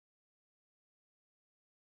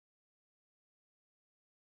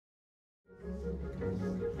I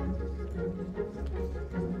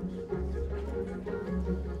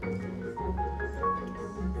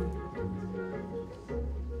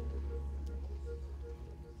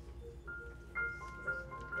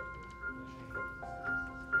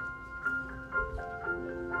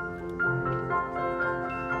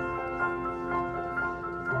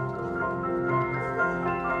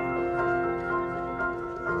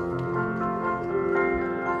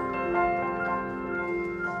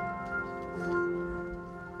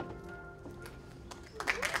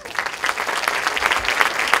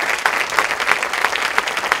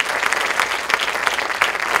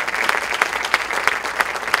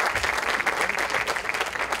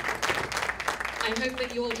hope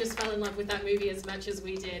that you all just fell in love with that movie as much as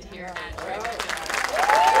we did here at Red.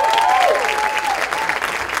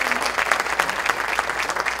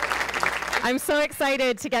 I'm so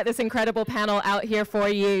excited to get this incredible panel out here for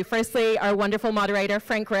you. Firstly, our wonderful moderator,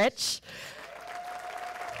 Frank Rich.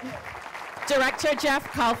 Director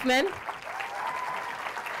Jeff Kaufman.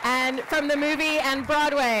 And from the movie and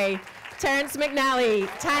Broadway, Terrence McNally,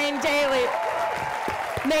 Tyne Daly,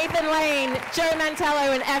 Nathan Lane, Joe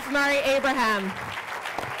Mantello, and F. Murray Abraham.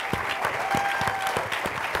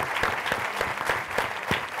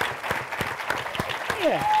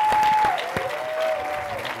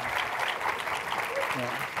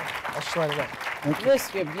 I'll slide it up.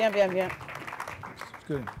 Monsieur, bien, bien, bien.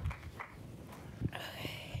 Good.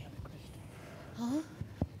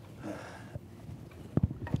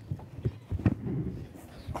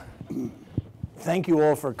 Thank you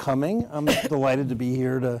all for coming. I'm delighted to be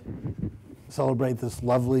here to celebrate this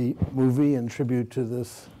lovely movie and tribute to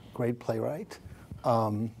this great playwright.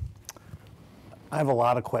 I have a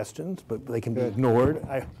lot of questions, but they can be ignored.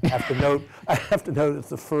 I have to note it's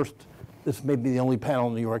the first. This may be the only panel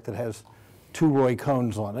in New York that has 2 Roy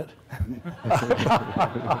Cohns on it.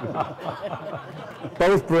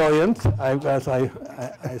 Both brilliant.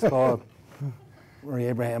 I saw Murray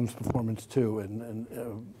Abraham's performance too,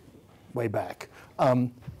 and way back.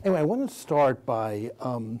 Anyway, I want to start by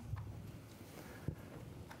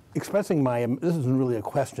expressing my, this isn't really a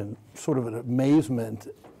question, sort of an amazement.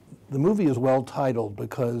 The movie is well titled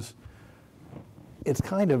because it's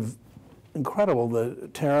kind of incredible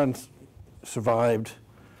that Terrence survived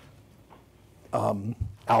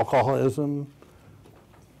alcoholism,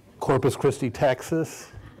 Corpus Christi, Texas,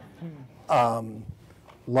 lung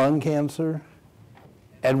cancer,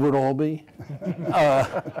 Edward Albee,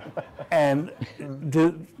 and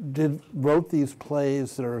wrote these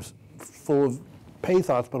plays that are full of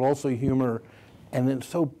pathos but also humor, and it's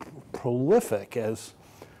so prolific, as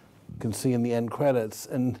you can see in the end credits.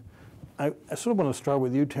 And I sort of want to start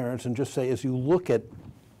with you, Terrence, and just say, as you look at,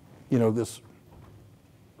 this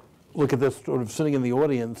sort of sitting in the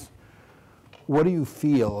audience, what do you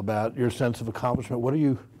feel about your sense of accomplishment? What are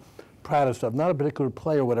you proudest of? Not a particular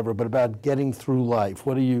play or whatever, but about getting through life.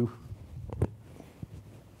 What do you?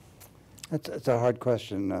 It's a hard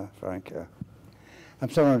question, Frank. I'm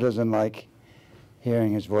someone who doesn't like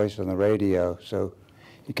hearing his voice on the radio, so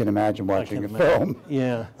you can imagine watching a film.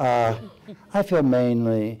 Yeah. I feel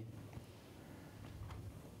mainly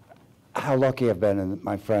how lucky I've been, and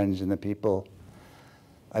my friends and the people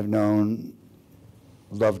I've known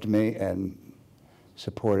loved me and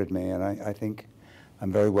supported me, and I think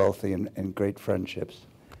I'm very wealthy in great friendships,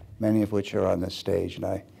 many of which are on this stage, and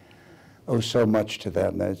I owe so much to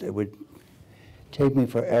them that it would take me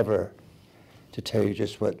forever to tell you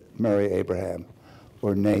just what Murray Abraham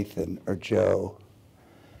or Nathan or Joe.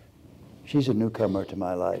 She's a newcomer to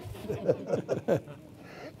my life.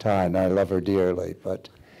 Tyne, I love her dearly, but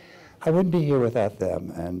I wouldn't be here without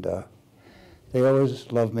them, and they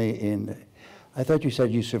always love me I thought you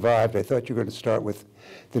said you survived. I thought you were going to start with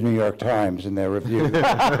the New York Times in their review of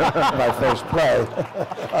my first play.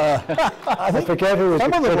 I forget who was the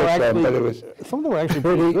critic, but it was some of them were actually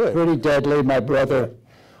pretty good. Pretty deadly. My brother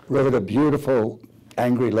wrote a beautiful,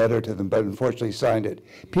 angry letter to them, but unfortunately signed it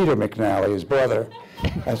Peter McNally, his brother.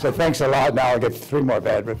 I said, thanks a lot, now I'll get 3 more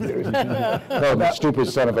bad reviews. Oh, stupid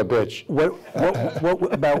son of a bitch. What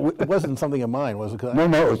about, it wasn't something of mine, was it? No,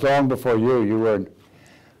 it was long before you. You were a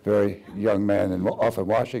very young man off in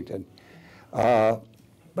Washington. But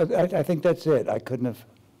I think that's it. I couldn't have,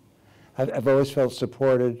 I've always felt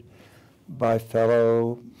supported by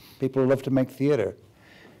fellow people who love to make theater.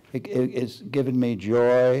 It's given me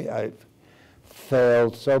joy. I've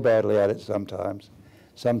failed so badly at it sometimes.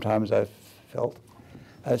 Sometimes I've felt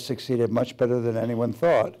I've succeeded much better than anyone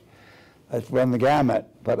thought. I've run the gamut,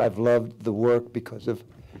 but I've loved the work because of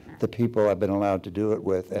the people I've been allowed to do it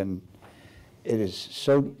with, and it is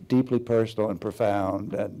so deeply personal and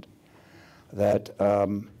profound, and that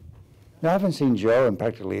Now, I haven't seen Joe in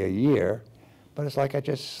practically a year, but it's like I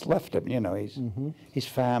just left him, you know, he's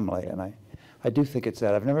family, and I do think it's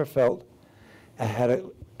that. I've never felt I had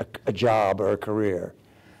a job or a career.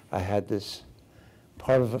 I had this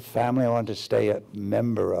part of a family I wanted to stay a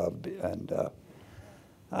member of, and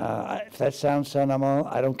if that sounds sentimental,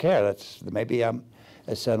 I don't care. Maybe I'm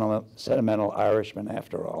a sentimental Irishman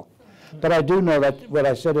after all. But I do know that what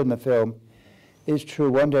I said in the film is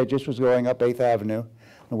true. One day I just was going up 8th Avenue,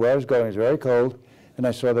 and where I was going was very cold, and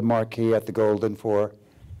I saw the marquee at the Golden for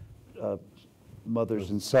Mothers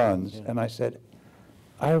and Sons, and I said,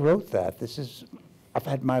 I wrote that. I've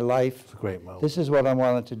had my life. It's a great moment. This is what I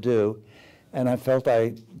wanted to do, and I felt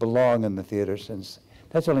I belong in the theater since,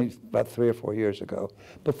 that's only about 3 or 4 years ago.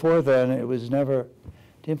 Before then, it was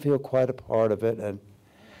didn't feel quite a part of it. And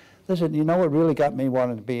listen, you know what really got me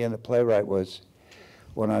wanting to be in the playwright was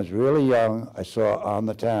when I was really young, I saw On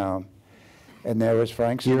the Town, and there was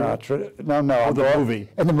Frank Sinatra. No, the movie.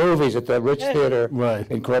 In the movies at the Rich Theater Right.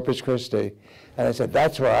 in Corpus Christi. And I said,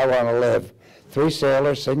 that's where I want to live. 3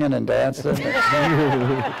 sailors singing and dancing.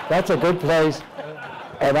 That's a good place.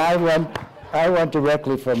 And I went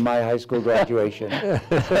directly from my high school graduation,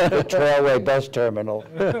 the Trailway bus terminal,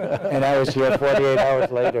 and I was here 48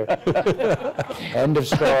 hours later. End of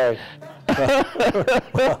story.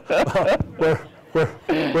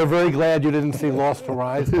 We're very glad you didn't see Lost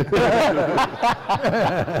Horizon.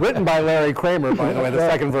 Written by Larry Kramer, by the way, the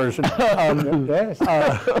second version. Yes.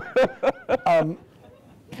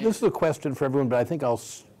 This is a question for everyone, but I think I'll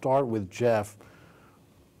start with Jeff.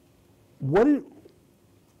 What did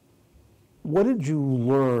you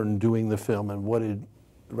learn doing the film, and what did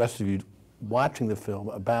the rest of you watching the film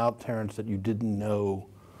about Terrence that you didn't know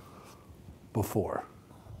before?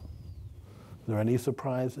 Are there any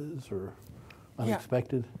surprises or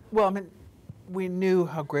unexpected? Well, I mean, we knew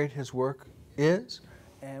how great his work is,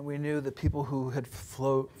 and we knew the people who had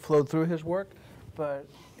flowed through his work, but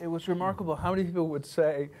it was remarkable how many people would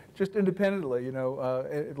say, just independently, you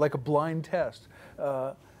know, like a blind test,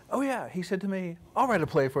 oh yeah, he said to me, I'll write a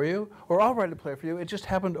play for you, or I'll write a play for you. It just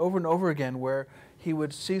happened over and over again where he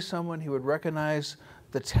would see someone, he would recognize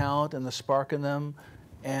the talent and the spark in them,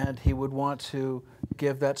 and he would want to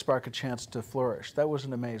give that spark a chance to flourish. That was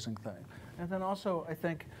an amazing thing. And then also, I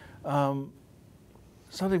think,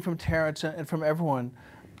 something from Terrence and from everyone,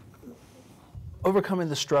 overcoming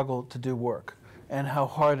the struggle to do work and how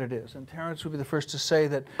hard it is. And Terrence would be the first to say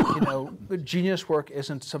that, you know, genius work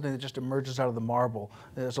isn't something that just emerges out of the marble.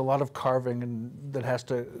 There's a lot of carving that has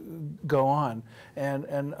to go on.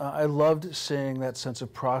 And I loved seeing that sense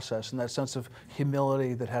of process and that sense of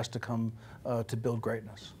humility that has to come to build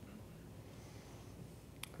greatness.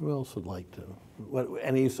 Who else would like to?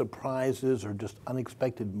 Any surprises or just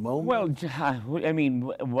unexpected moments? Well, I mean,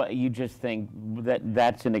 what you just think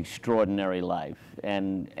that's an extraordinary life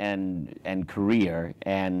and career,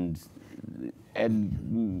 and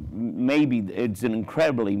maybe it's an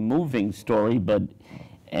incredibly moving story,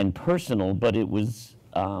 and personal. But it was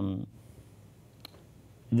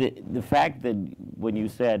the fact that when you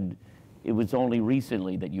said it was only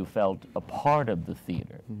recently that you felt a part of the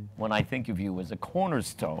theater, when I think of you as a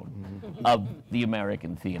cornerstone of the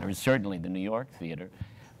American theater, certainly the New York theater.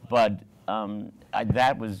 But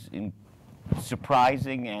that was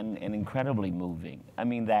surprising and incredibly moving. I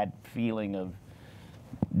mean, that feeling of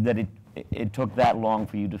that it took that long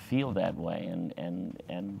for you to feel that way, and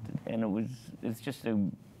it's just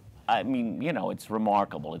I mean, you know, it's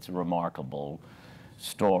remarkable. It's a remarkable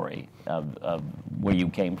story of where you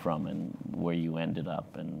came from and where you ended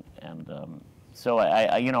up, and so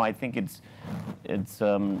I you know, I think it's you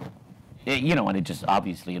know, and it just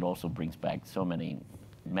obviously it also brings back so many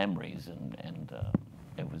memories, and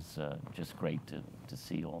it was just great to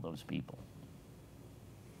see all those people.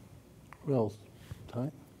 Who else?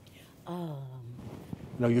 Tyne?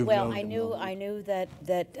 Well, I knew that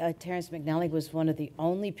Terrence McNally was one of the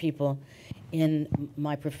only people in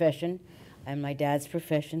my profession and my dad's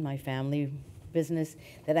profession, my family business,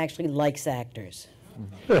 that actually likes actors.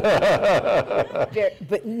 But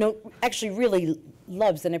no, actually really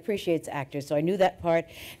loves and appreciates actors. So I knew that part,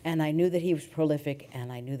 and I knew that he was prolific, and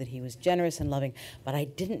I knew that he was generous and loving, but I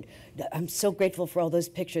didn't, I'm so grateful for all those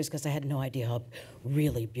pictures because I had no idea how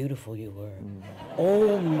really beautiful you were.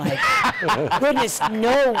 Oh my goodness,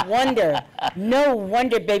 no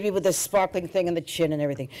wonder, baby, with the sparkling thing on the chin and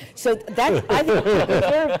everything. So that, I think to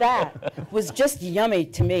deserve that was just yummy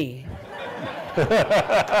to me. Good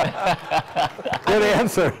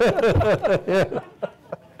answer.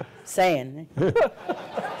 Saying. No,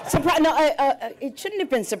 it shouldn't have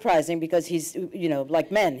been surprising because he's, you know,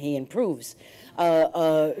 like men, he improves.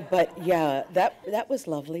 But yeah, that was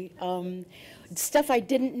lovely. Stuff I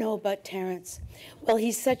didn't know about Terrence. Well,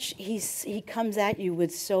 he comes at you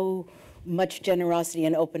with so much generosity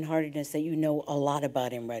and open-heartedness that you know a lot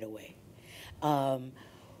about him right away.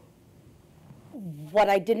 What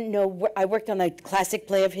I didn't know, I worked on a classic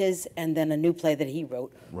play of his and then a new play that he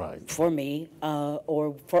wrote for me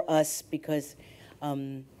or for us because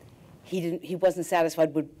he wasn't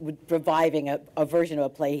satisfied with reviving a version of a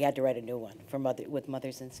play. He had to write a new one for with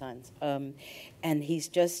Mothers and Sons. And he's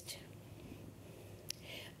just,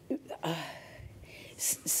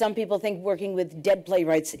 some people think working with dead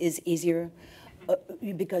playwrights is easier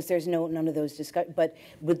because there's none of those discussions. But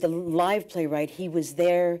with the live playwright, he was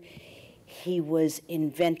there. He was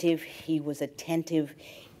inventive, he was attentive,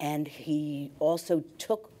 and he also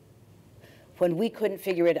took, when we couldn't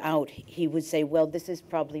figure it out, he would say, well, this is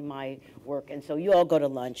probably my work, and so you all go to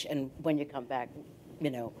lunch, and when you come back, you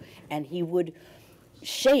know, and he would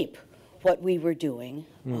shape what we were doing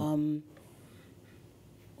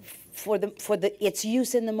for its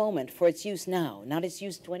use in the moment, for its use now, not its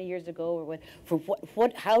use 20 years ago, or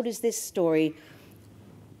how does this story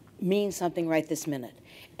mean something right this minute?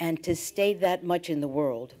 And to stay that much in the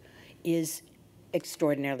world is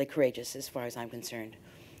extraordinarily courageous as far as I'm concerned.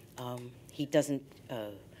 He doesn't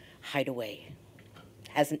hide away.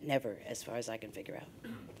 Hasn't never, as far as I can figure out.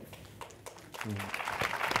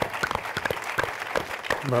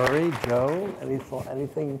 Murray, Joe,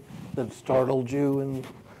 anything that startled you in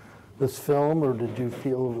this film, or did you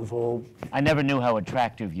feel it was all... I never knew how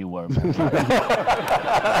attractive you were, Murray.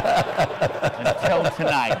 Until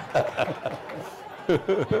tonight.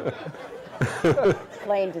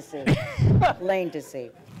 Plain to see. Plain to see.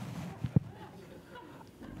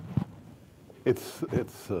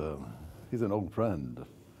 He's an old friend.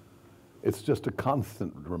 It's just a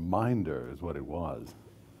constant reminder, is what it was,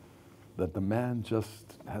 that the man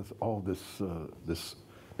just has all this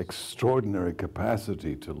extraordinary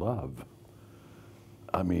capacity to love.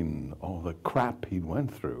 I mean, all the crap he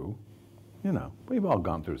went through, you know, we've all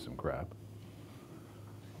gone through some crap.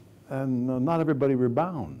 And not everybody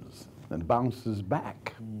rebounds and bounces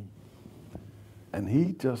back. And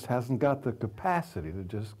he just hasn't got the capacity to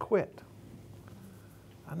just quit.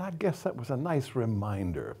 And I guess that was a nice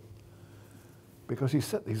reminder, because he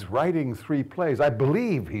said he's writing 3 plays. I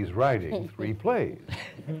believe he's writing 3 plays.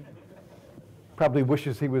 Probably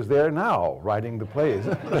wishes he was there now, writing the plays.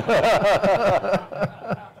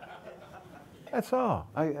 That's all.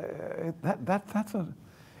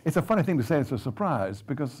 It's a funny thing to say it's a surprise,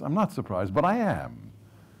 because I'm not surprised, but I am.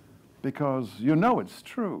 Because you know it's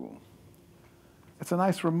true. It's a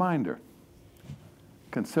nice reminder,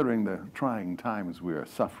 considering the trying times we are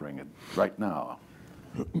suffering right now.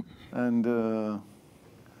 And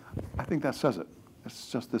I think that says it. It's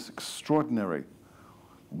just this extraordinary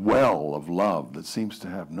well of love that seems to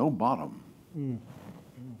have no bottom.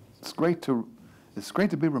 It's great to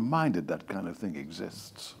be reminded that kind of thing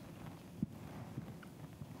exists.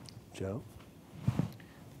 Joe?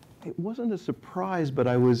 It wasn't a surprise, but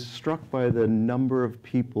I was struck by the number of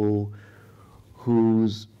people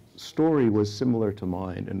whose story was similar to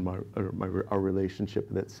mine and our relationship,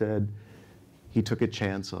 that said, he took a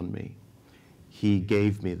chance on me. He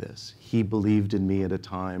gave me this. He believed in me at a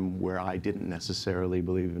time where I didn't necessarily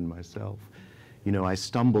believe in myself. You know, I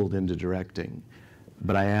stumbled into directing,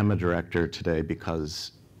 but I am a director today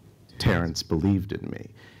because Terrence believed in me.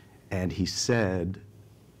 And he said,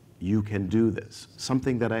 you can do this.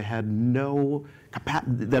 Something that I had no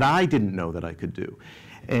capacity, that I didn't know that I could do.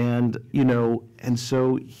 And, you know, and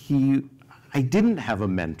so I didn't have a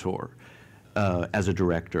mentor as a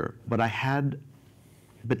director, but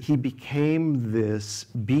he became this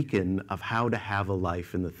beacon of how to have a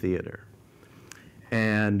life in the theater.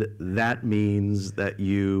 And that means that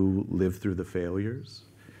you live through the failures,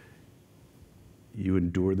 you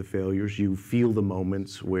endure the failures, you feel the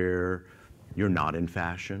moments where you're not in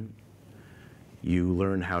fashion, you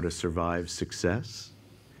learn how to survive success,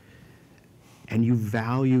 and you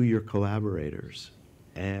value your collaborators.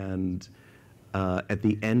 And at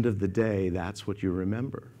the end of the day, that's what you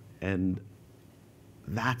remember. And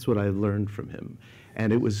that's what I learned from him.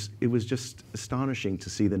 And it was just astonishing to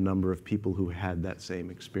see the number of people who had that same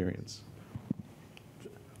experience.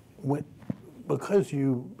 Because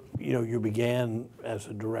you began as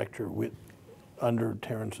a director under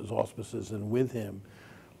Terrence's auspices and with him,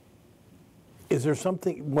 is there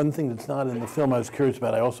one thing that's not in the film I was curious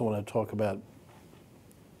about? I also want to talk about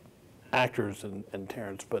actors and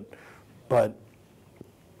Terrence, but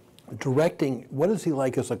directing, what is he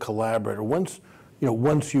like as a collaborator? Once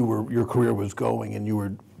your career was going and you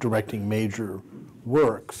were directing major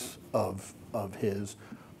works of his,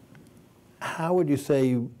 how would you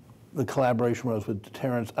say the collaboration was with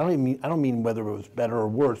Terrence? I don't mean whether it was better or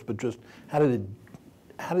worse, but just how did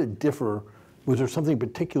it differ? Was there something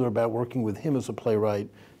particular about working with him as a playwright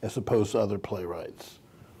as opposed to other playwrights?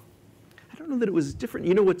 I don't know that it was different.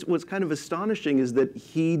 You know, what's kind of astonishing is that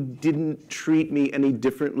he didn't treat me any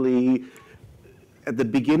differently at the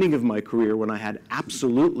beginning of my career when I had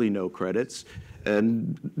absolutely no credits,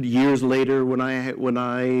 and years later when I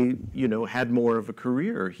had more of a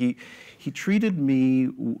career. He treated me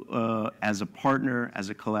as a partner, as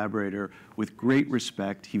a collaborator, with great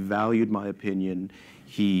respect. He valued my opinion.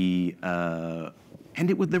 There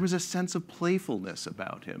was a sense of playfulness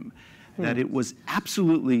about him, that it was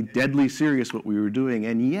absolutely deadly serious what we were doing,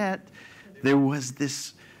 and yet there was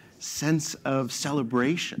this sense of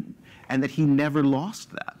celebration, and that he never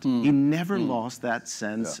lost that. He never lost that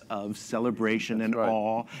sense of celebration and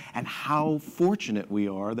awe, and how fortunate we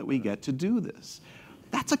are that we get to do this.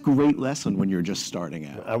 That's a great lesson when you're just starting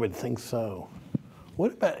out. I would think so.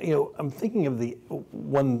 What about, I'm thinking of the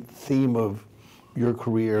one theme of your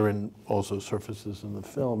career and also surfaces in the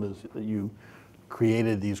film is that you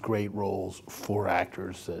created these great roles for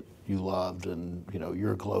actors that you loved and,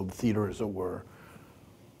 your Globe Theater, as it were.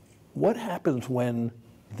 What happens when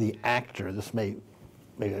the actor, maybe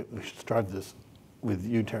we should start this with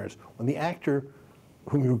you, Terrence, when the actor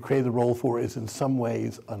whom you created the role for is in some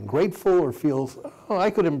ways ungrateful or feels, oh, I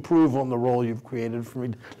could improve on the role you've created for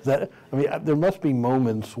me? There must be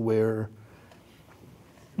moments where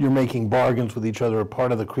you're making bargains with each other, a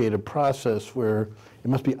part of the creative process where it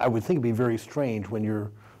must be, I would think it'd be very strange when you're,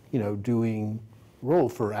 doing role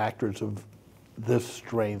for actors of this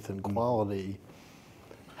strength and quality.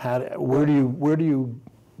 Where do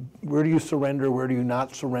you surrender? Where do you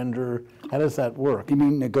not surrender? How does that work? You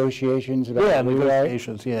mean negotiations about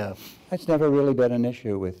negotiations, yeah. That's never really been an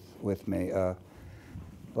issue with me.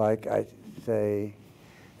 Like I say,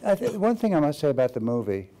 one thing I must say about the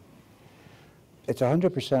movie, it's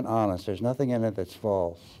 100% honest. There's nothing in it that's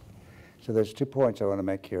false. So there's 2 points I want to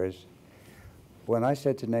make here. Is when I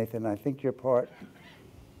said to Nathan, I think your part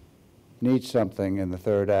needs something in the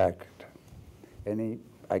third act, and he,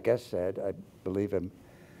 I guess, said, I believe him,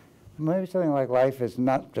 maybe something like life is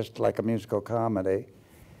not just like a musical comedy,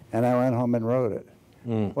 and I went home and wrote it.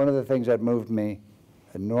 One of the things that moved me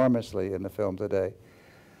enormously in the film today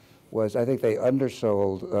was I think they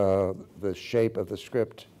undersold the shape of the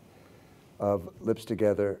script of Lips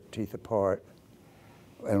Together, Teeth Apart,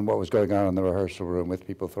 and what was going on in the rehearsal room with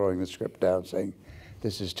people throwing the script down saying,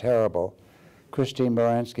 this is terrible. Christine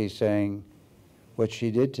Baranski saying what she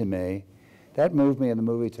did to me, that moved me in the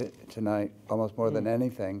movie tonight almost more than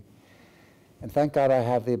anything. And thank God I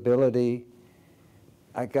have the ability,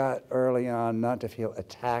 I got early on not to feel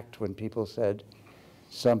attacked when people said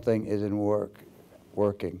something isn't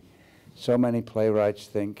working. So many playwrights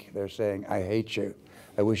think they're saying, I hate you,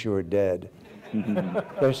 I wish you were dead.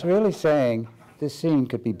 They're really saying, this scene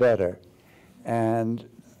could be better. And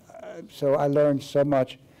so I learned so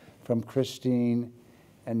much from Christine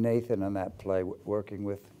and Nathan on that play, working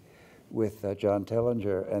with John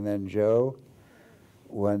Tellinger. And then Joe,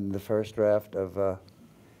 when the first draft of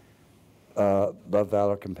Love,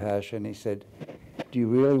 Valor, Compassion, he said, do you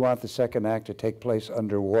really want the second act to take place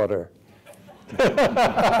underwater? And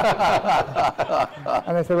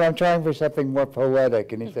I said, well, I'm trying for something more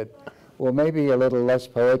poetic. And he said, well, maybe a little less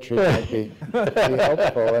poetry might be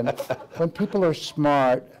helpful. And when people are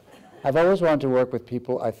smart, I've always wanted to work with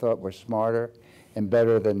people I thought were smarter and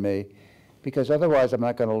better than me, because otherwise I'm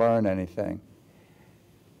not going to learn anything.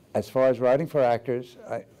 As far as writing for actors,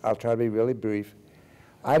 I'll try to be really brief.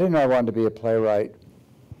 I didn't know I wanted to be a playwright,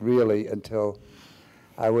 really, until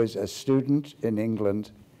I was a student in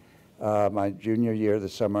England my junior year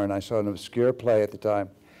this summer, and I saw an obscure play at the time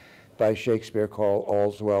by Shakespeare called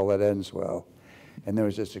All's Well That Ends Well. And there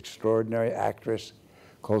was this extraordinary actress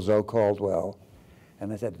called Zoe Caldwell.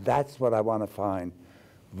 And I said, that's what I want to find.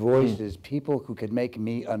 Voices, people who could make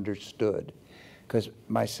me understood. Because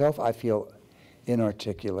myself, I feel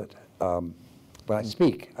inarticulate when I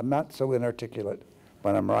speak. I'm not so inarticulate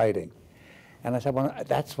when I'm writing. And I said, well,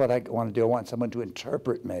 that's what I want to do. I want someone to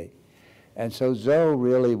interpret me. And so Zoe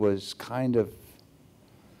really was kind of,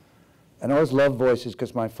 and I always loved voices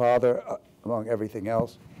because my father, among everything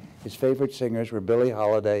else, his favorite singers were Billie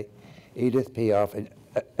Holiday, Edith Piaf, and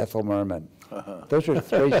Ethel Merman. Those are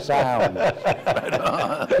three sounds.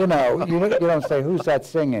 You know, you don't say, who's that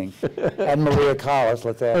singing? And Maria Callas,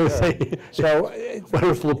 let's ask her. So,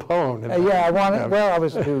 Where's Lapone? yeah, I wanted, well, I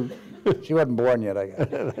was too, she wasn't born yet, I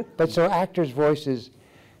guess. But so actors' voices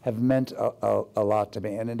have meant a lot to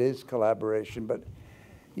me, and it is collaboration. But,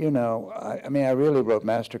 you know, I mean, I really wrote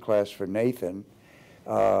Masterclass for Nathan.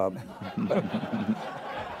 But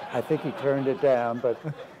I think he turned it down, but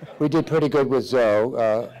we did pretty good with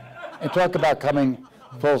Zoe. And talk about coming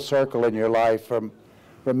full circle in your life from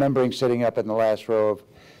remembering sitting up in the last row of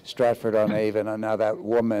Stratford-on-Avon, and now that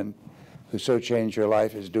woman who so changed your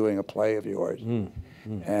life is doing a play of yours.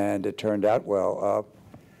 And it turned out well.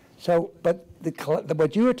 But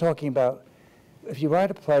what you were talking about, if you write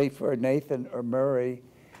a play for Nathan or Murray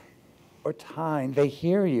or Tyne, they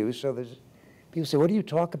hear you, so there's people say, what do you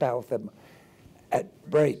talk about with them at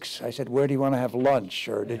breaks? I said, where do you want to have lunch?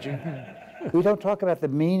 Or did you? We don't talk about the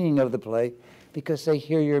meaning of the play because they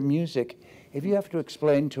hear your music. If you have to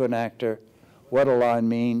explain to an actor what a line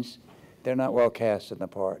means, they're not well cast in the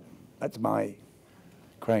part. That's my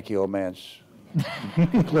cranky old man's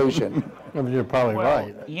conclusion. I mean, you're probably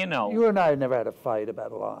right. You know, You and I never had a fight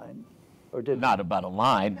about a line, or did not about a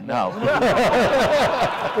line, no.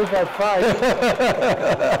 We've had fights.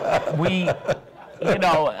 We, you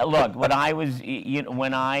know, look, when I was,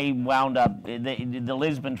 when I wound up, the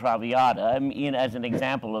Lisbon Traviata, I mean, as an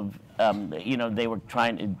example of, you know, they were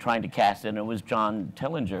trying to cast it, and it was John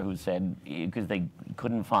Tillinger who said, because they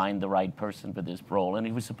couldn't find the right person for this role, and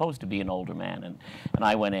he was supposed to be an older man, and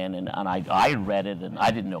I went in, and I read it, and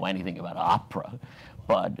I didn't know anything about opera,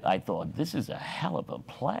 but I thought, this is a hell of a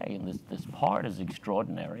play, and this part is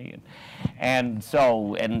extraordinary, and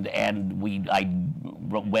so I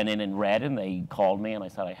went in and read, and they called me, and I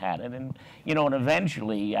said I had it, and you know, and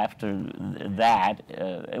eventually after that,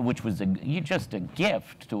 which was just a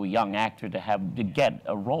gift to a young actor to get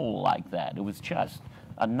a role like that. It was just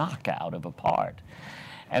a knockout of a part.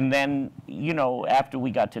 And then, you know, after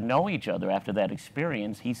we got to know each other, after that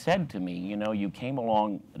experience, he said to me, you know, you came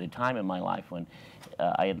along at a time in my life when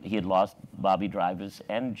he had lost Bobby Drivers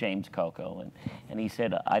and James Coco, and he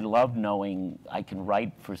said, I love knowing I can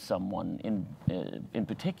write for someone in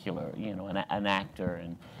particular, you know, an actor,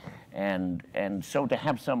 and so to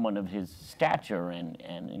have someone of his stature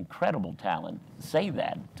and incredible talent say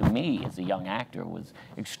that to me as a young actor was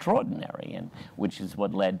extraordinary, and which is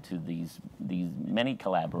what led to these many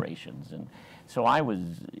collaborations. And so I was,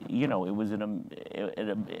 you know, it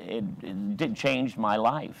did change my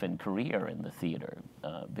life and career in the theater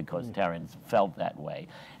because Terrence felt that way,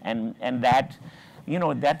 and that. You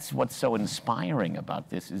know, that's what's so inspiring about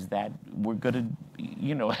this, is that we're going to,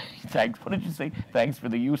 you know, thanks, what did you say? Thanks for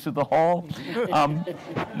the use of the hall.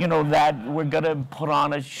 You know, that we're going to put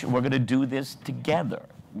on we're going to do this together.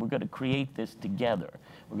 We're going to create this together.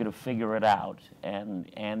 We're going to figure it out.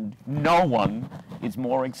 And no one is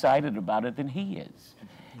more excited about it than he is.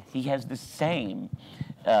 He has the same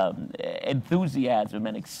enthusiasm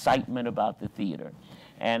and excitement about the theater.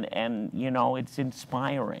 And you know, it's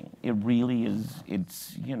inspiring. It really is.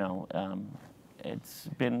 It's, you know, it's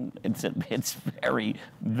very,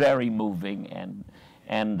 very moving, and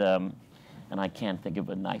I can't think of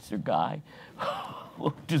a nicer guy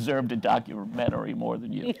who deserved a documentary more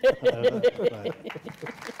than you.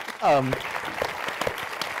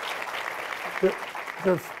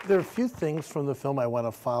 There are a few things from the film I want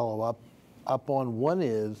to follow up on. One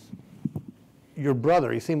is your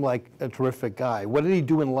brother. He seemed like a terrific guy. What did he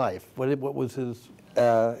do in life? What was his?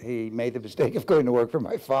 He made the mistake of going to work for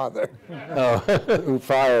my father, who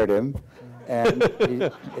fired him, and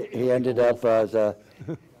he ended up as a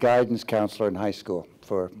guidance counselor in high school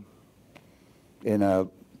in a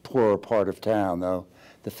poorer part of town. Though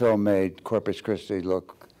the film made Corpus Christi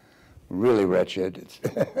look really wretched,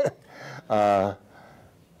 and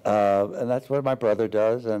that's what my brother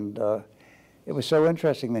does. And it was so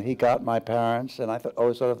interesting that he got my parents, and I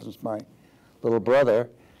always thought of him as my little brother.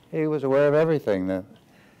 He was aware of everything, the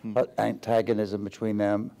antagonism between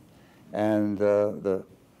them and the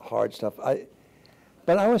hard stuff.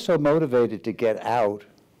 But I was so motivated to get out.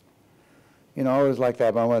 You know, I was like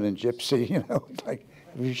that moment in Gypsy, you know, it's like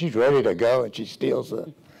she's ready to go and she steals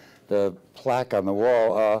the plaque on the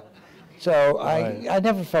wall. So I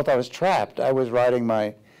never felt I was trapped. I was riding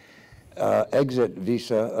my exit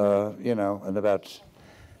visa, you know, in about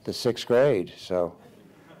the 6th grade. So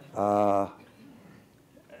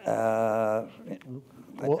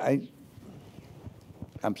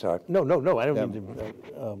I'm sorry. No, I don't mean to.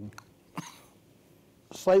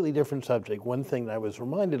 Slightly different subject. One thing that I was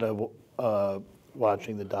reminded of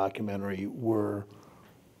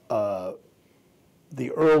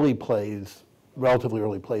the early plays, relatively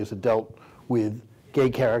early plays, that dealt with gay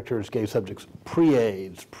characters, gay subjects,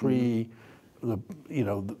 pre-AIDS, the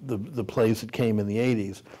plays that came in the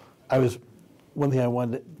 80s. One thing I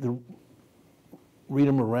wanted,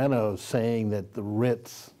 Rita Moreno saying that the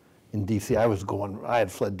Ritz in DC, I had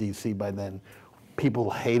fled DC by then. People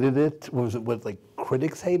hated it. Like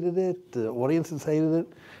critics hated it? The audiences hated it?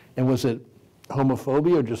 And was it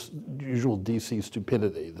homophobia or just usual DC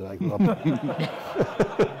stupidity that I grew up with?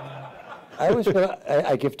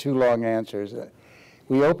 I give two long answers.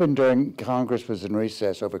 We opened during Congress was in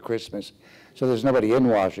recess over Christmas, so there's nobody in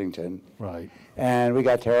Washington. Right. And we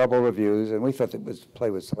got terrible reviews, and we thought the play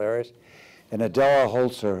was hilarious. And Adela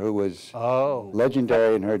Holzer, who was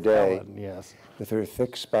legendary in her day, Ellen, yes. with her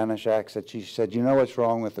thick Spanish accent, she said, "You know what's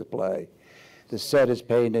wrong with the play? The set is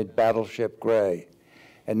painted battleship gray,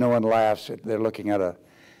 and no one laughs. They're looking at a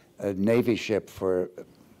Navy ship for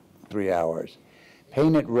 3 hours.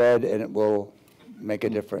 Paint it red, and it will make a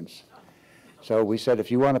difference." So we said,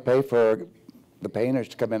 if you want to pay for the painters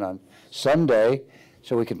to come in on Sunday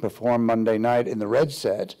so we can perform Monday night in the red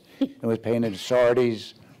set, it was painted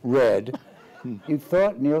Sardi's red. You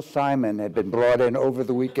thought Neil Simon had been brought in over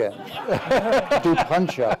the weekend to do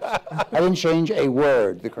punch-ups. I didn't change a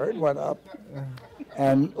word. The curtain went up.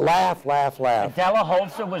 And laugh, laugh, laugh. Adela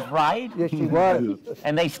Holzer was right? Yes, she was.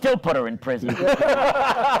 And they still put her in prison.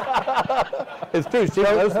 It's true. She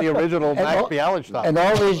was the original Max Bialystock. And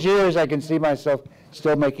all these years, I can see myself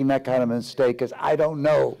still making that kind of mistake because I don't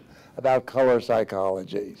know about color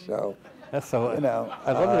psychology. So, That's so. you know,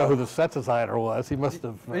 I'd love to know who the set designer was. He must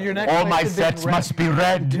have. Your next All place my should be sets red. must be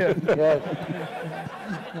red. yes.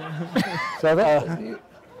 So that,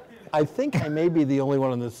 I think I may be the only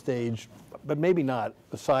one on this stage, but maybe not,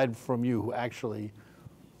 aside from you, who actually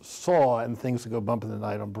saw And Things That Go Bump in the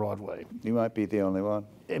Night on Broadway. you might be the only one.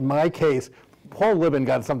 In my case, Paul Libin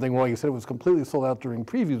got something wrong. He said it was completely sold out during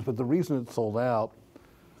previews, but the reason it sold out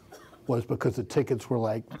was because the tickets were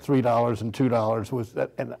like $3 and $2. Was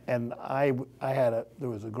that, and I had there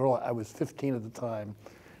was a girl, I was 15 at the time,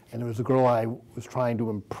 and there was a girl I was trying to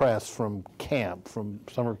impress from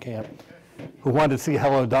summer camp, who wanted to see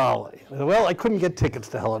Hello Dolly. I said, well, I couldn't get tickets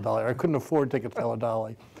to Hello Dolly, or I couldn't afford tickets to Hello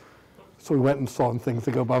Dolly. So we went and saw Things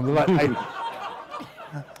That Go Bump in the Night.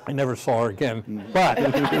 I never saw her again, but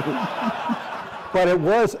it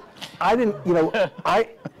was, I didn't,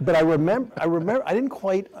 but I remember, I didn't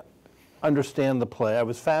quite understand the play. I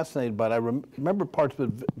was fascinated by it. I remember parts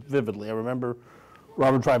of it vividly. I remember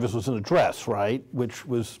Robert Drivers was in a dress, right, which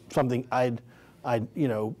was something I'd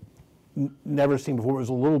never seen before. It was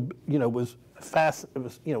a little, it was fast. It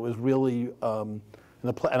was, it was really in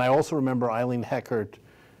the play. And I also remember Eileen Heckert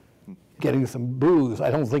getting some boos.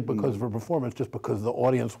 I don't think because of her performance, just because the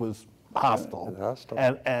audience was hostile. Hostile.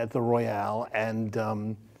 And at the Royale,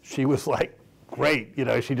 and she was like, great,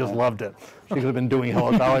 she just loved it. She could have been doing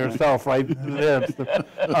Hello Dolly herself, right? But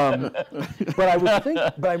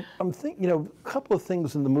I'm thinking, a couple of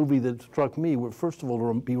things in the movie that struck me were, first of all,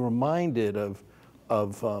 to be reminded of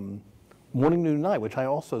Morning, Noon, Night, which I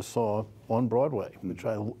also saw on Broadway, which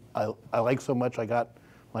I like so much. I got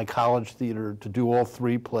my college theater to do all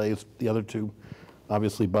three plays, the other two,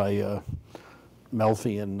 obviously by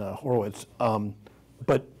Melfi and Horowitz.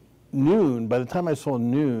 But Noon, by the time I saw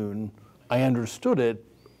Noon, I understood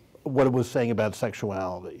what it was saying about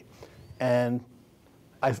sexuality. And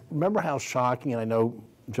I remember how shocking, and I know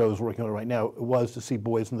Joe's working on it right now, it was to see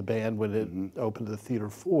Boys in the Band when it opened to the Theater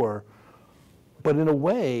 4. But in a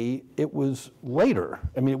way, it was later.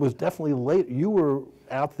 I mean, it was definitely late. You were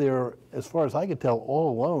out there, as far as I could tell,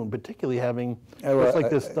 all alone, particularly having just like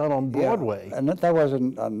this done on Broadway. Yeah. And that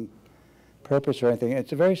wasn't on purpose or anything.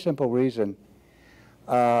 It's a very simple reason.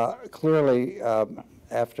 Clearly,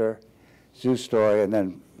 after Zeus Story and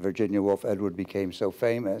then Virginia Woolf, Edward became so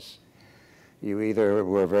famous, you either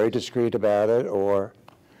were very discreet about it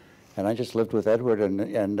and I just lived with Edward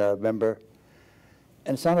and remember,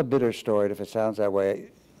 and it's not a bitter story if it sounds that way,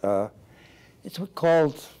 it's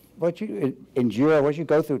called what you endure, what you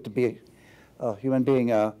go through to be a human being.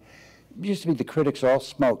 It used to be the critics all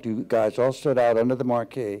smoked, you guys all stood out under the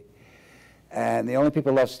marquee, and the only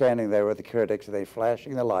people left standing there were the critics, and they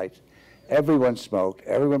flashing the lights. Everyone smoked,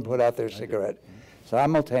 everyone put out their cigarette.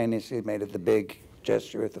 Simultaneously made it the big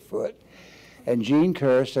gesture at the foot. And Jean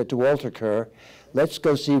Kerr said to Walter Kerr, let's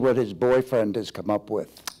go see what his boyfriend has come up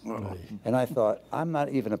with. Right. And I thought, I'm not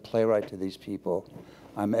even a playwright to these people.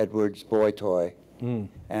 I'm Edward's boy toy.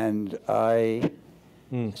 And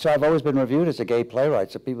so I've always been reviewed as a gay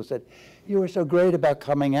playwright. So people said, you were so great about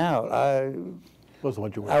coming out. I was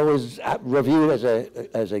reviewed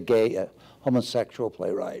as a gay, homosexual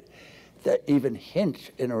playwright. even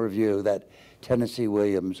hint in a review that Tennessee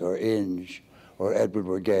Williams or Inge or Edward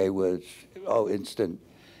were gay was, instant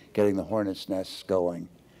getting the hornet's nests going.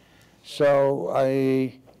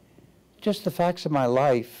 So just the facts of my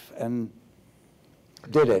life, and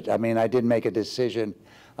did it. I mean, I didn't make a decision,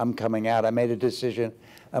 I'm coming out. I made a decision,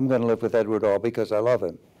 I'm going to live with Edward all because I love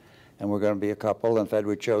him. And we're going to be a couple, and if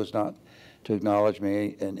Edward chose not to acknowledge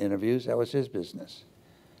me in interviews, that was his business.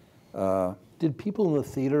 Did people in the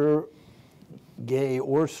theater, gay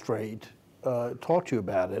or straight, talk to you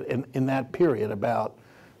about it in that period, about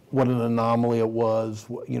what an anomaly it was,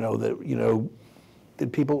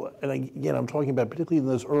 did people, and again, I'm talking about particularly in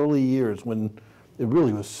those early years when it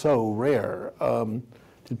really was so rare,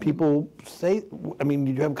 did people say, I mean,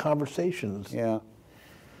 did you have conversations? Yeah.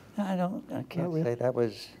 I can't say that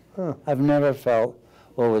was, I've never felt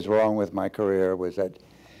what was wrong with my career was that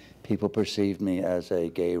people perceived me as a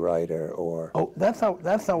gay writer or... Oh, that's not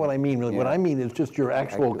what I mean, really. Yeah. What I mean is just your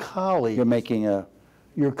actual colleagues. You're making a...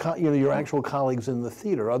 Your actual colleagues in the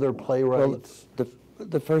theater, other playwrights. Well,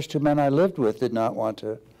 the first two men I lived with did not want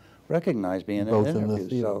to recognize me in an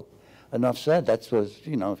interview. So enough said. That was, if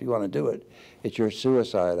you want to do it, it's your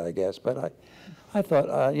suicide, I guess. But I thought,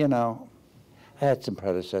 I had some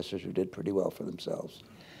predecessors who did pretty well for themselves.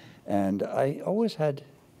 And I always had,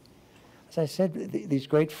 as I said, these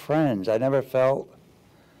great friends. I never felt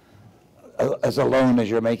as alone as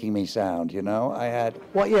you're making me sound, I had...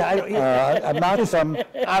 Well, yeah, I'm not some...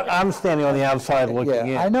 I'm standing on the outside looking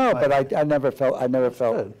in. I know, but I never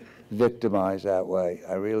felt victimized that way.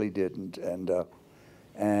 I really didn't.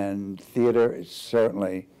 And theater is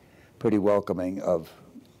certainly pretty welcoming of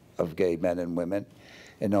gay men and women.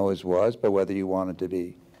 It always was, but whether you wanted to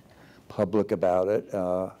be public about it.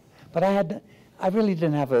 But I really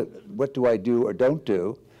didn't have a what do I do or don't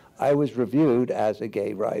do. I was reviewed as a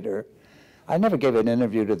gay writer. I never gave an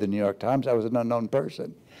interview to the New York Times. I was an unknown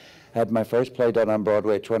person. I had my first play done on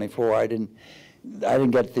Broadway at 24. I didn't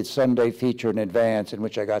get the Sunday feature in advance in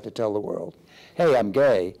which I got to tell the world, hey, I'm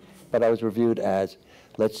gay, but I was reviewed as,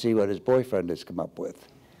 let's see what his boyfriend has come up with.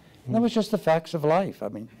 And that was just the facts of life. I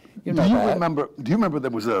mean, Do you remember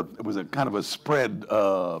there was a kind of a spread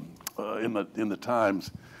in the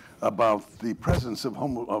Times about the presence of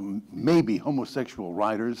maybe homosexual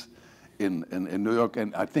writers in New York,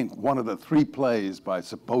 and I think one of the 3 plays by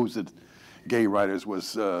supposed gay writers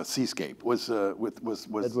was Seascape, was Edward's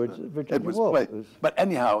play. But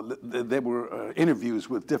anyhow, there were interviews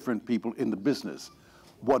with different people in the business.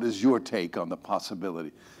 What is your take on the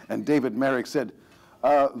possibility? And David Merrick said,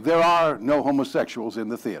 there are no homosexuals in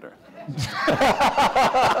the theater.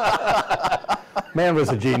 Man was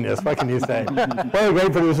a genius. What can you say? One of the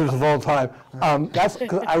great producers of all time. That's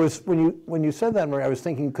cause I was when you said that, Marie, I was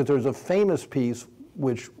thinking because there's a famous piece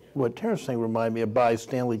which what Terrence was saying reminded me of by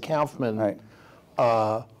Stanley Kaufman, right.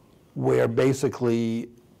 Where basically,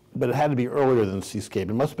 but it had to be earlier than Seascape.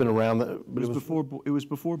 It must have been around. But it was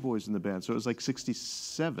before Boys in the Band, so it was like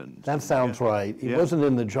 '67. That sounds right. He wasn't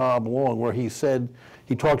in the job long. Where he said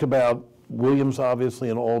he talked about Williams obviously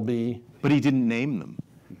and Albee, but he didn't name them.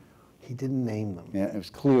 He didn't name them. Yeah, it was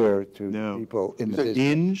clear to people in the business.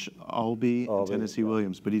 Inge, Albee, and Tennessee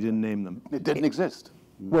Williams, but he didn't name them. It didn't exist.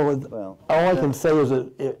 Well, all I can say is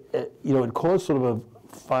that it caused sort of a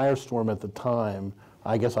firestorm at the time.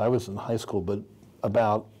 I guess I was in high school, but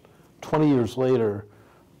about 20 years later,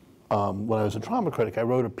 when I was a drama critic, I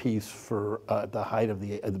wrote a piece for at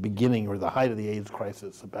the beginning or the height of the AIDS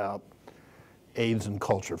crisis about AIDS and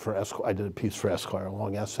culture for Esquire. I did a piece for Esquire, a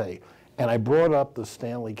long essay. And I brought up the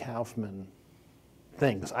Stanley Kaufman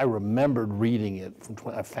thing, because I remembered reading it.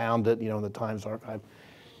 I found it, in the Times archive.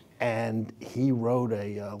 And he wrote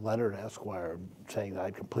a letter to Esquire saying that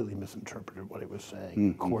I'd completely misinterpreted what he was saying. Mm-hmm.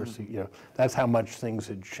 Of course, that's how much things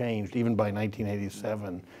had changed, even by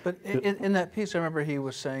 1987. But in that piece, I remember he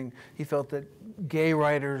was saying he felt that gay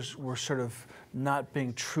writers were sort of not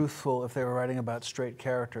being truthful if they were writing about straight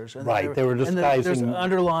characters. And right, they were disguising. And there's an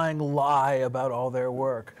underlying lie about all their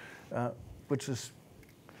work. Which is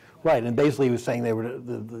right, and basically he was saying they were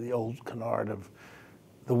the old canard of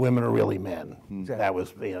the women are really men.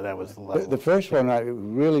 Exactly. That was the level. The first one I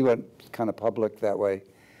really went kind of public that way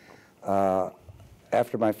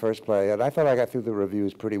after my first play, and I thought I got through the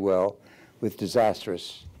reviews pretty well with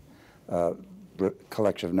disastrous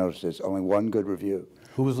collection of notices. Only one good review.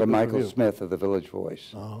 Who was from the Michael review? Smith of the Village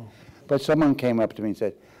Voice. Oh. But someone came up to me and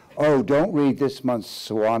said, "Oh, don't read this month's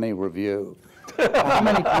Swanee review." How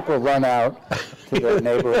many people run out to the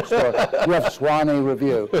neighborhood store? You have Swanee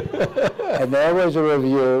Review. And there was a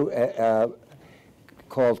review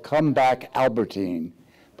called Come Back Albertine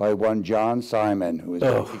by one John Simon, who was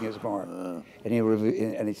breaking his mark.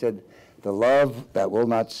 And he said, The love that will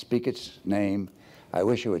not speak its name, I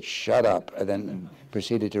wish it would shut up, and then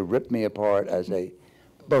proceeded to rip me apart as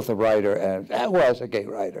both a writer and was a gay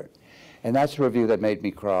writer. And that's a review that made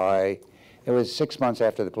me cry. It was 6 months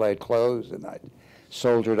after the play had closed, and I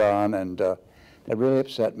soldiered on, and that really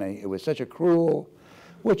upset me. It was such a cruel,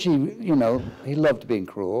 which he loved being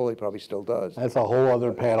cruel. He probably still does. That's a whole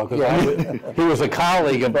other panel, because Yeah. he was a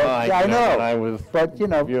colleague of mine. I know. When I was but,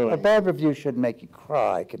 reviewing. a bad review shouldn't make you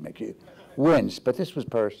cry. It can make you wince. But this was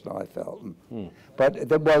personal, I felt. But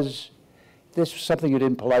this was something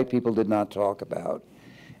that polite people did not talk about.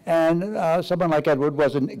 And someone like Edward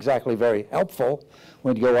wasn't exactly very helpful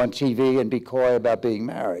when you go on TV and be coy about being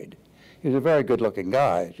married. He was a very good-looking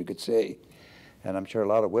guy, as you could see. And I'm sure a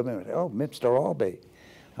lot of women would say, oh, Mr. Albee,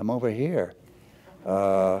 I'm over here.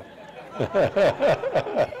 It's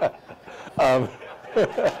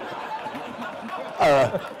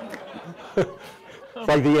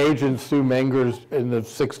like the agent Sue Mengers in the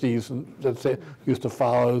 60s that used to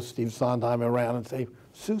follow Steve Sondheim around and say,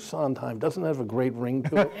 Sue Sondheim doesn't have a great ring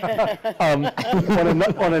to it.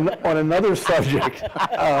 On another subject,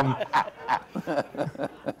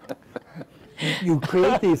 you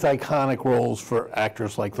create these iconic roles for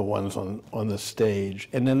actors like the ones on the stage,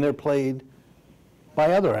 and then they're played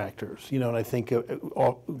by other actors, and I think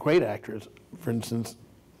great actors, for instance,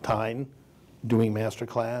 Tyne doing Master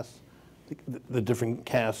Class, the different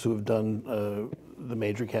casts who have done, the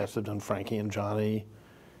major casts have done Frankie and Johnny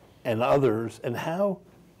and others, and how,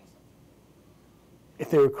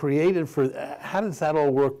 if they were created how does that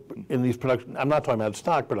all work in these productions? I'm not talking about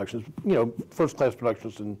stock productions, first-class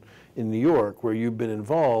productions in New York where you've been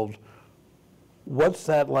involved. What's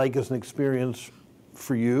that like as an experience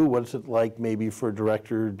for you? What's it like maybe for a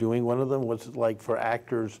director doing one of them? What's it like for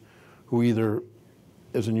actors who either,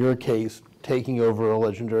 as in your case, taking over a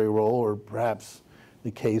legendary role, or perhaps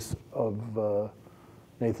the case of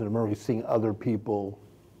Nathan and Murray, seeing other people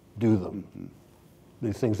do them?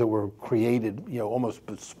 These things that were created, almost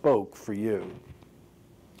bespoke for you.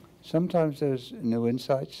 Sometimes there's new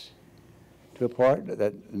insights to a part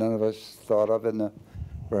that none of us thought of in the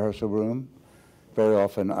rehearsal room. Very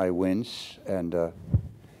often I wince and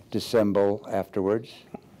dissemble afterwards.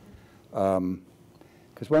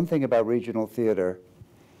 Because one thing about regional theater,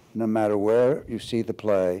 no matter where you see the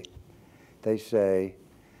play, they say,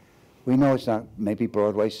 we know it's not maybe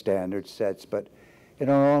Broadway standard sets, but in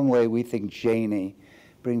our own way, we think Janie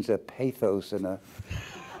brings a pathos and an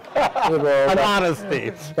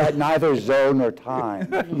honesty that neither Zoe nor Tyne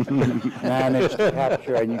managed to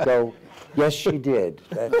capture. And you go, yes, she did.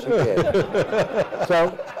 That she did.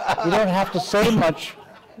 So you don't have to say much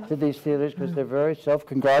to these theaters because they're very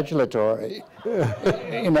self-congratulatory.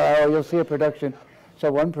 You'll see a production.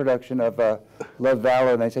 So one production of Love,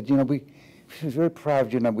 Valor, and they said, we were very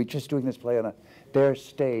proud, we're just doing this play on a bare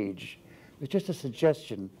stage. It was just a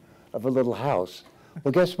suggestion of a little house.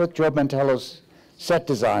 Well, guess what Joe Mantello's set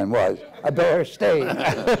design was? A bare stage.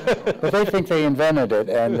 But they think they invented it,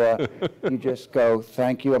 and you just go,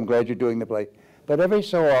 thank you, I'm glad you're doing the play. But every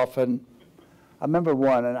so often, I remember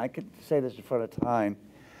one, and I could say this in front of Tyne,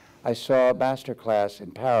 I saw a master class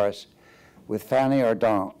in Paris with Fanny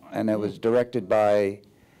Ardant, and it was directed by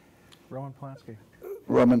Roman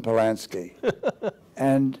Polanski.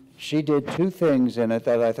 And she did two things in it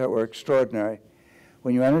that I thought were extraordinary.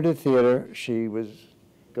 When you entered the theater, she was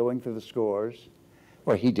going through the scores,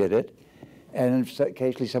 or he did it, and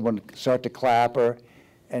occasionally someone would start to clap her,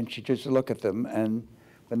 and she'd just look at them, and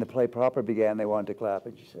when the play proper began, they wanted to clap,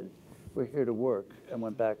 and she said, we're here to work, and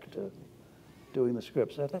went back to doing the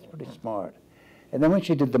script. So that's pretty smart. And then when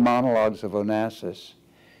she did the monologues of Onassis,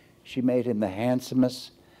 she made him the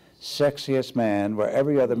handsomest, sexiest man, where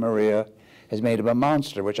every other Maria has made him a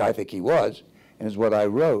monster, which I think he was, and is what I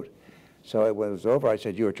wrote. So when it was over, I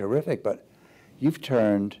said, you're terrific, but you've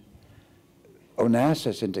turned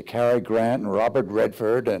Onassis into Cary Grant and Robert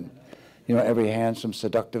Redford and, every handsome,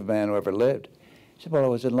 seductive man who ever lived. He said, well, I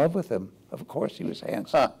was in love with him. Of course he was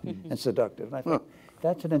handsome and seductive. And I thought,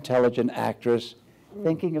 that's an intelligent actress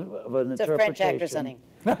thinking of an It's a interpretation. French actress, honey.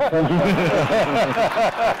 But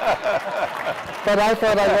I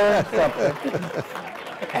thought I learned something.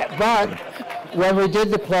 But when we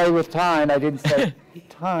did the play with Tyne, I didn't say,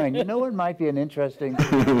 Tyne, what might be an interesting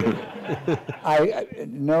I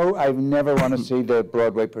never want to see the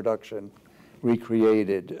Broadway production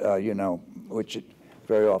recreated, which it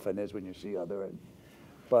very often is when you see other.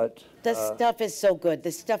 But the stuff is so good.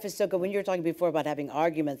 The stuff is so good. When you were talking before about having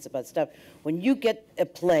arguments about stuff, when you get a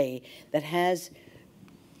play that has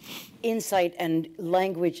insight and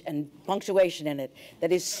language and punctuation in it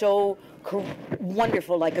that is so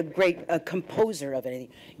wonderful, like a great composer of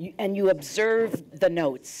anything. And you observe the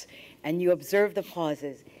notes, and you observe the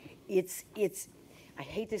pauses. It's I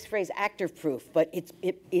hate this phrase, actor-proof, but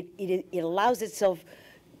it allows itself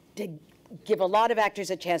to give a lot of actors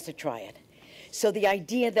a chance to try it. So the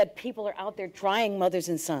idea that people are out there trying Mothers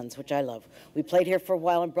and Sons, which I love. We played here for a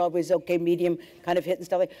while, and Broadway's okay, medium, kind of hit and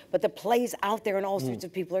stuff like. But the play's out there, and all sorts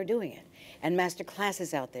of people are doing it. And Master Class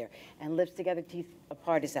is out there, and Lips Together, Teeth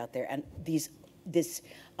Apart is out there, and this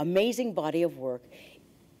amazing body of work.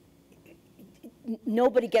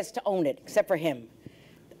 Nobody gets to own it except for him.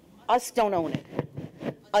 Us don't own it.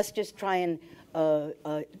 Us just try and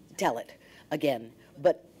tell it again.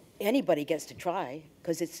 But anybody gets to try,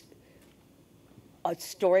 because it's a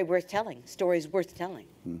story worth telling. Stories worth telling.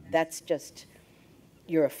 That's just,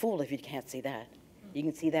 you're a fool if you can't see that. You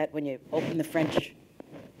can see that when you open the French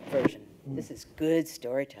version. This is good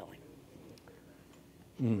storytelling.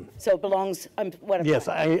 So it belongs, Yes,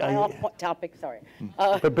 my off topic, sorry.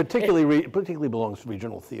 But particularly belongs to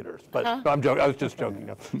regional theaters. But I'm joking. I was just joking.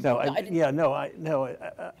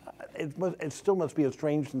 It still must be a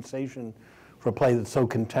strange sensation for a play that's so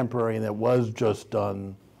contemporary and that was just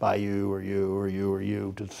done by you or you or you or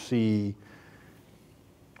you to see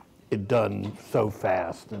it done so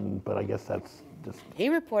fast. But I guess that's just. He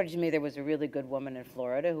reported to me there was a really good woman in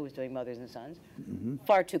Florida who was doing Mothers and Sons.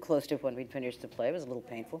 Far too close to when we'd finished the play. It was a little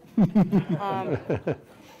painful.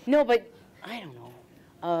 No, but I don't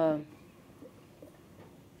know.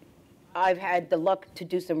 I've had the luck to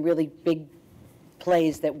do some really big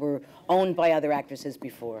plays that were owned by other actresses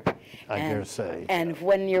before. I dare say. And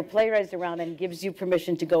when your playwright's around and gives you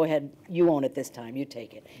permission to go ahead, you own it this time, you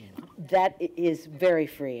take it. That is very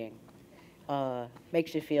freeing.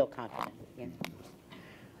 Makes you feel confident. You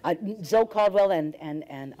know. Zoe Caldwell and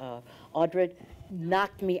Audra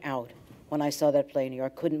knocked me out when I saw that play in New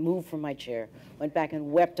York. Couldn't move from my chair. Went back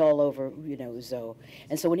and wept all over, Zoe.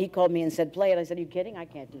 And so when he called me and said, play it, I said, are you kidding? I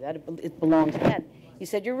can't do that. It belongs to Ken. He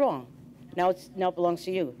said, you're wrong. Now it belongs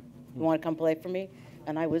to you. You want to come play for me?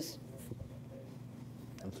 And I was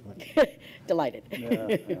delighted.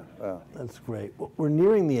 Well. That's great. Well, we're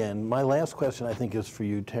nearing the end. My last question, I think, is for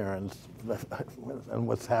you, Terrence, and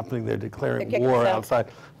what's happening there, declaring war outside.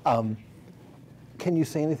 Can you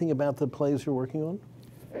say anything about the plays you're working on?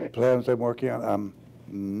 Plans I'm working on?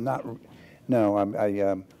 No.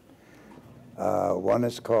 One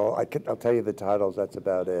is called, I'll tell you the titles, that's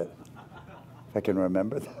about it. If I can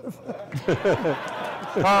remember them.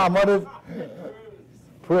 Tom, what is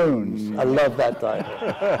Prunes? I love that title.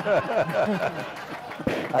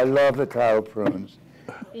 I love the title Prunes.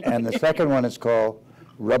 And the second one is called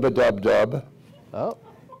Rub-a-Dub-Dub. Oh.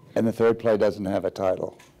 And the third play doesn't have a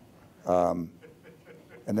title. And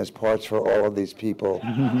there's parts for all of these people.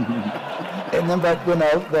 And then, but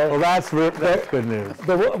well, that's good news.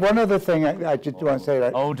 One other thing I just want to say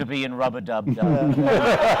that. Oh, to be in Rub-a-Dub-Dub.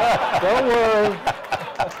 Don't worry.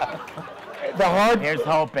 Here's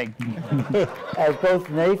hoping. As both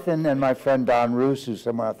Nathan and my friend Don Roos, who's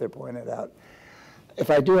somewhere out there, pointed out,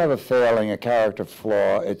 if I do have a failing, a character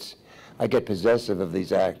flaw, I get possessive of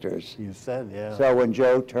these actors. You said, yeah. So when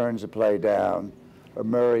Joe turns a play down, or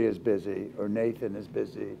Murray is busy, or Nathan is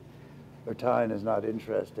busy, or Tyne is not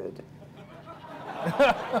interested.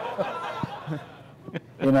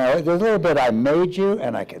 There's a little bit, I made you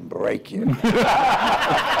and I can break you.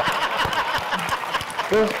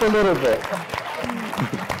 Just a little bit.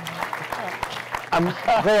 I'm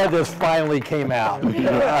glad this finally came out.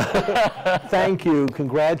 Thank you.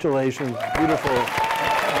 Congratulations. Beautiful.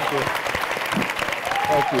 Thank you.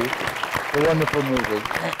 Thank you. A wonderful movie.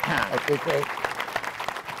 I think